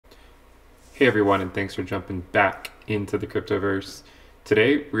Hey everyone, and thanks for jumping back into the cryptoverse.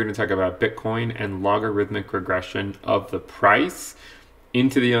 Today we're going to talk about Bitcoin and logarithmic regression of the price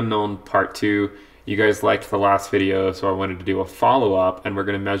into the unknown part 2. You guys liked the last video, so I wanted to do a follow-up, and we're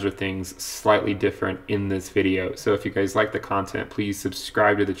going to measure things slightly different in this video. So if you guys like the content, please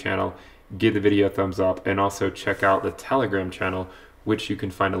subscribe to the channel, give the video a thumbs up, and also check out the Telegram channel, which you can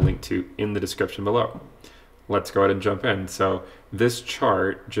find a link to in the description below. Let's go ahead and jump in. So this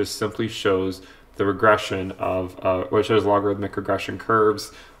chart just simply shows the regression of, which shows logarithmic regression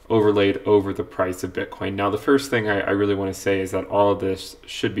curves overlaid over the price of Bitcoin. Now, the first thing I really want to say is that all of this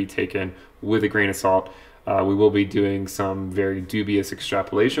should be taken with a grain of salt. We will be doing some very dubious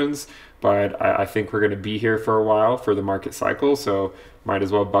extrapolations, but I think we're going to be here for a while for the market cycle, so might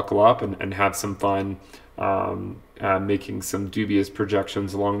as well buckle up and have some fun making some dubious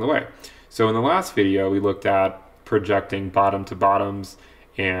projections along the way. So in the last video, we looked at projecting bottom to bottoms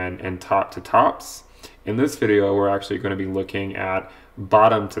and top to tops. In this video, we're actually going to be looking at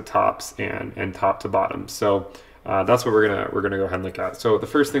bottom to tops and top to bottoms. So that's what we're gonna go ahead and look at. So the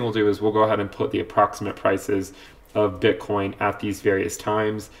first thing we'll do is we'll go ahead and put the approximate prices of Bitcoin at these various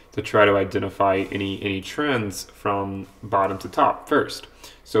times to try to identify any trends from bottom to top first.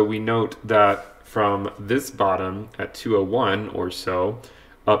 So we note that from this bottom at 201 or so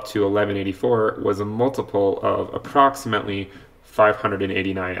up to 1184 was a multiple of approximately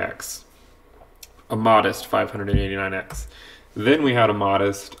 589x, a modest 589x. Then we had a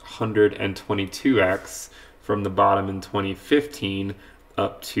modest 122x from the bottom in 2015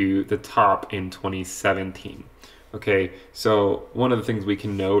 up to the top in 2017. Okay, so one of the things we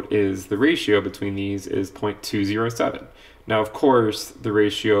can note is the ratio between these is 0.207. Now, of course, the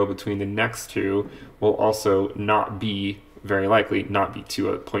ratio between the next two will also not be, very likely, not be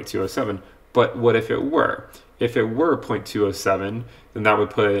 0.207, but what if it were? If it were 0.207, then that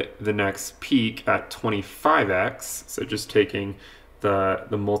would put the next peak at 25x, so just taking the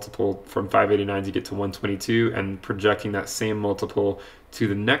multiple from 589 to get to 122 and projecting that same multiple to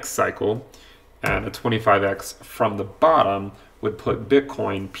the next cycle, and a 25x from the bottom would put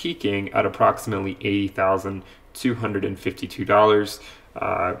Bitcoin peaking at approximately $80,252,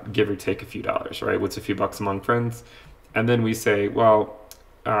 give or take a few dollars, right? What's a few bucks among friends? And then we say, well,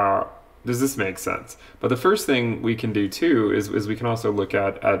 does this make sense? But the first thing we can do too is we can also look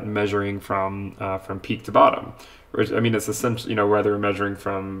at measuring from peak to bottom. Which, I mean, it's essentially, whether we're measuring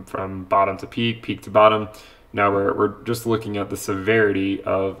from bottom to peak, peak to bottom. Now we're just looking at the severity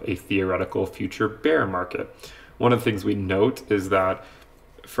of a theoretical future bear market. One of the things we note is that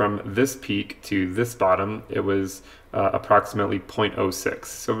from this peak to this bottom, it was approximately 0.06,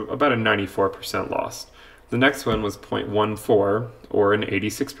 so about a 94% loss. The next one was 0.14, or an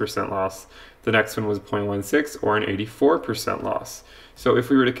 86% loss. The next one was 0.16, or an 84% loss. So if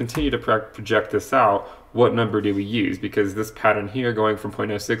we were to continue to project this out, what number do we use? Because this pattern here going from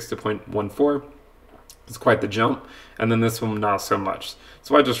 0.06 to 0.14 is quite the jump, and then this one not so much.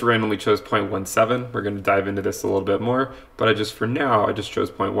 So I just randomly chose 0.17. We're going to dive into this a little bit more, but for now I just chose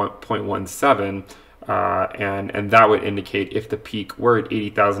 0.17. And that would indicate if the peak were at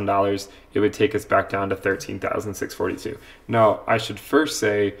 $80,000, it would take us back down to 13,642. Now, I should first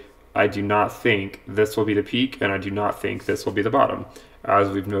say I do not think this will be the peak, and I do not think this will be the bottom. As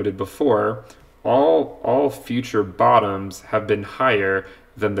we've noted before, all future bottoms have been higher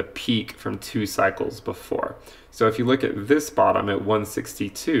than the peak from 2 cycles before. So if you look at this bottom at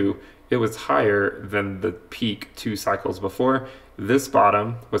 162, it was higher than the peak 2 cycles before. This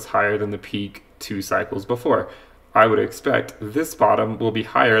bottom was higher than the peak 2 cycles before. I would expect this bottom will be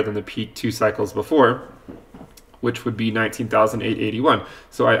higher than the peak 2 cycles before, which would be 19,881.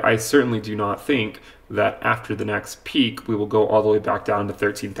 So I certainly do not think that after the next peak, we will go all the way back down to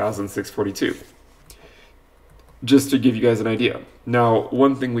 13,642. Just to give you guys an idea. Now,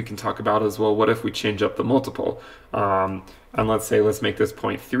 one thing we can talk about is, well, what if we change up the multiple? And let's make this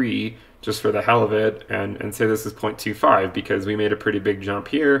 0.3 just for the hell of it, and say this is 0.25 because we made a pretty big jump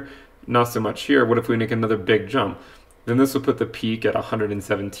here, not so much here. What if we make another big jump? Then this will put the peak at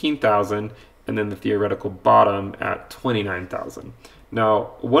 117,000 and then the theoretical bottom at 29,000.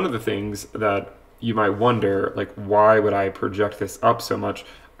 Now, one of the things that you might wonder, like, why would I project this up so much?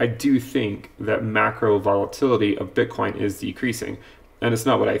 I do think that macro volatility of Bitcoin is decreasing. And it's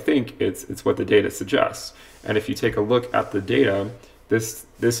not what I think, it's what the data suggests. And if you take a look at the data, this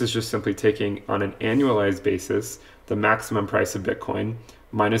is just simply taking on an annualized basis the maximum price of Bitcoin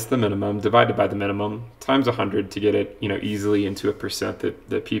minus the minimum divided by the minimum times 100 to get it easily into a percent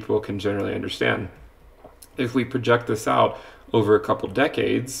that people can generally understand. If we project this out over a couple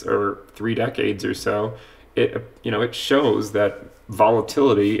decades or 3 decades or so, it shows that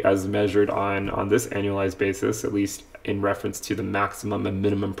volatility as measured on this annualized basis, at least in reference to the maximum and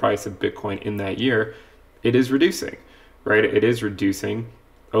minimum price of Bitcoin in that year, it is reducing, right? It is reducing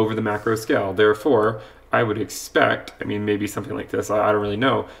over the macro scale. Therefore, I would expect, maybe something like this, I don't really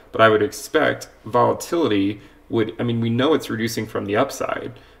know, but I would expect volatility we know it's reducing from the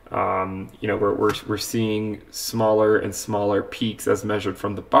upside. We're seeing smaller and smaller peaks as measured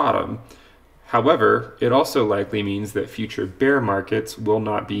from the bottom. However, it also likely means that future bear markets will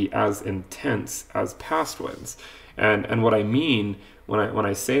not be as intense as past ones. And what I mean when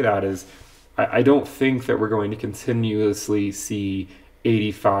I say that is, I don't think that we're going to continuously see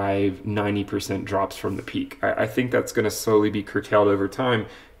 85, 90% drops from the peak. I think that's going to slowly be curtailed over time,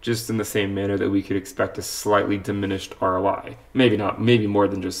 just in the same manner that we could expect a slightly diminished ROI. Maybe not, maybe more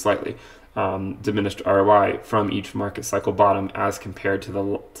than just slightly diminished ROI from each market cycle bottom as compared to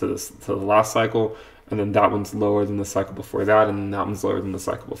the last cycle, and then that one's lower than the cycle before that, and then that one's lower than the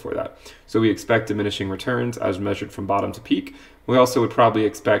cycle before that. So we expect diminishing returns as measured from bottom to peak. We also would probably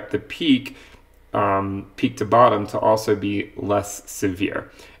expect the peak to bottom to also be less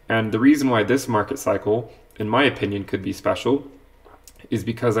severe. And the reason why this market cycle, in my opinion, could be special is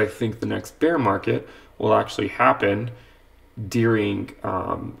because I think the next bear market will actually happen during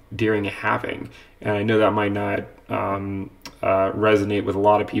a halving. And I know that might not resonate with a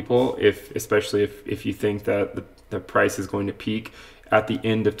lot of people, especially if you think that the price is going to peak at the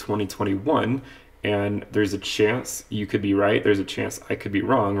end of 2021. And there's a chance you could be right. There's a chance I could be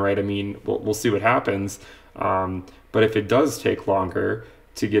wrong, right? We'll see what happens. But if it does take longer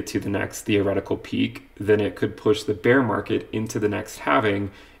to get to the next theoretical peak, then it could push the bear market into the next halving.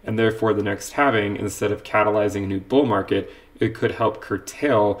 And therefore, the next halving, instead of catalyzing a new bull market, it could help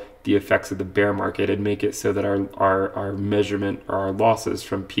curtail the effects of the bear market and make it so that our measurement or our losses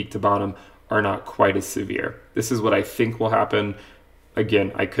from peak to bottom are not quite as severe. This is what I think will happen.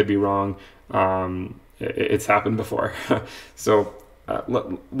 Again, I could be wrong. It's happened before. So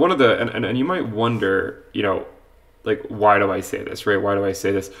one of the, and you might wonder, why do I say this, right? Why do I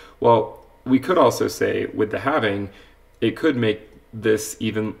say this? Well, we could also say with the halving, it could make this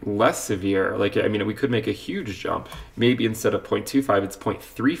even less severe. We could make a huge jump. Maybe instead of 0.25, it's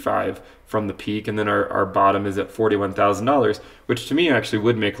 0.35 from the peak, and then our bottom is at $41,000, which to me actually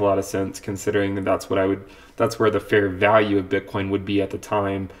would make a lot of sense, considering that that's where the fair value of Bitcoin would be at the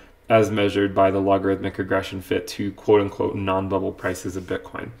time, as measured by the logarithmic regression fit to quote unquote non-bubble prices of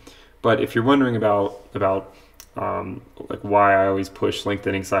Bitcoin. But if you're wondering about why I always push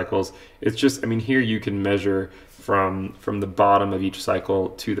lengthening cycles, it's just, here you can measure from the bottom of each cycle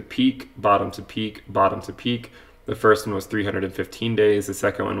to the peak, bottom to peak, bottom to peak. The first one was 315 days. The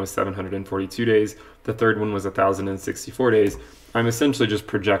second one was 742 days. The third one was 1,064 days. I'm essentially just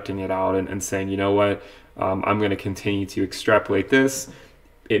projecting it out and saying, you know what, I'm going to continue to extrapolate this.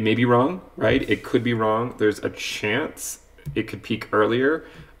 It may be wrong, right? It could be wrong. There's a chance it could peak earlier.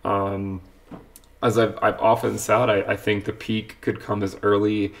 As I've often said, I think the peak could come as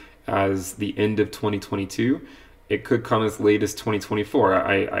early as the end of 2022. It could come as late as 2024.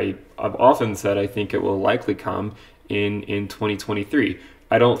 I've often said I think it will likely come in 2023.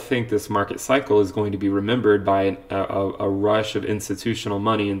 I don't think this market cycle is going to be remembered by a rush of institutional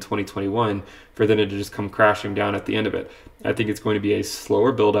money in 2021 for then it to just come crashing down at the end of it. I think it's going to be a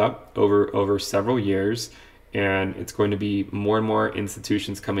slower build-up over several years, and it's going to be more and more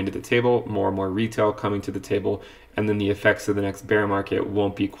institutions coming to the table, more and more retail coming to the table, and then the effects of the next bear market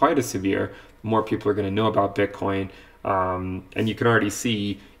won't be quite as severe. More people are going to know about Bitcoin, and you can already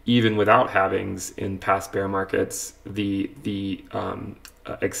see, even without halvings in past bear markets, the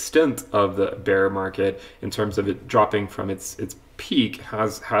extent of the bear market in terms of it dropping from its peak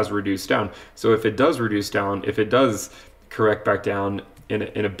has reduced down. So if it does reduce down, if it does correct back down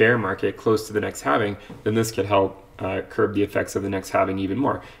in a bear market close to the next halving, then this could help curb the effects of the next halving even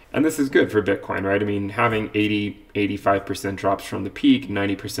more. And this is good for Bitcoin, right? Having 85% drops from the peak,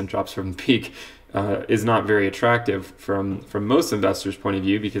 90% drops from the peak is not very attractive from most investors' point of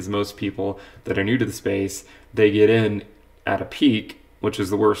view, because most people that are new to the space, they get in at a peak, which is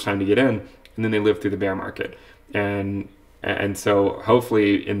the worst time to get in, and then they live through the bear market. And so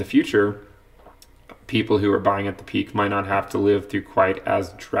hopefully in the future, people who are buying at the peak might not have to live through quite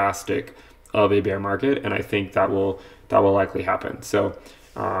as drastic of a bear market, and I think that will likely happen. So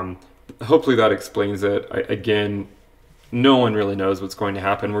hopefully that explains it. Again, no one really knows what's going to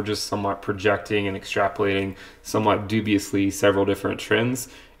happen. We're just somewhat projecting and extrapolating somewhat dubiously several different trends.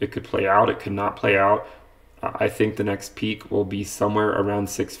 It could play out, it could not play out. I think the next peak will be somewhere around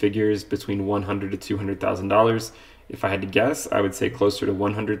six figures, between $100,000 to $200,000. If I had to guess, I would say closer to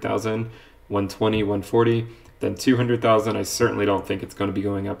 100,000. 120, 140, then 200,000. I certainly don't think it's going to be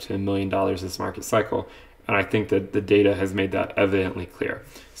going up to $1 million this market cycle. And I think that the data has made that evidently clear.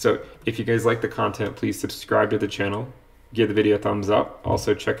 So if you guys like the content, please subscribe to the channel, give the video a thumbs up.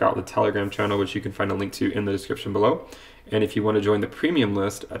 Also check out the Telegram channel, which you can find a link to in the description below. And if you want to join the premium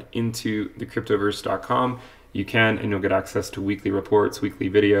list at intothecryptoverse.com, you can, and you'll get access to weekly reports, weekly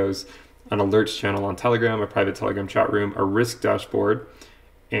videos, an alerts channel on Telegram, a private Telegram chat room, a risk dashboard,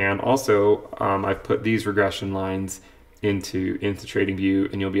 and also I've put these regression lines into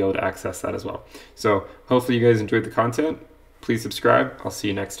TradingView, and you'll be able to access that as well. So hopefully you guys enjoyed the content. Please subscribe. I'll see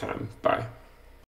you next time. Bye.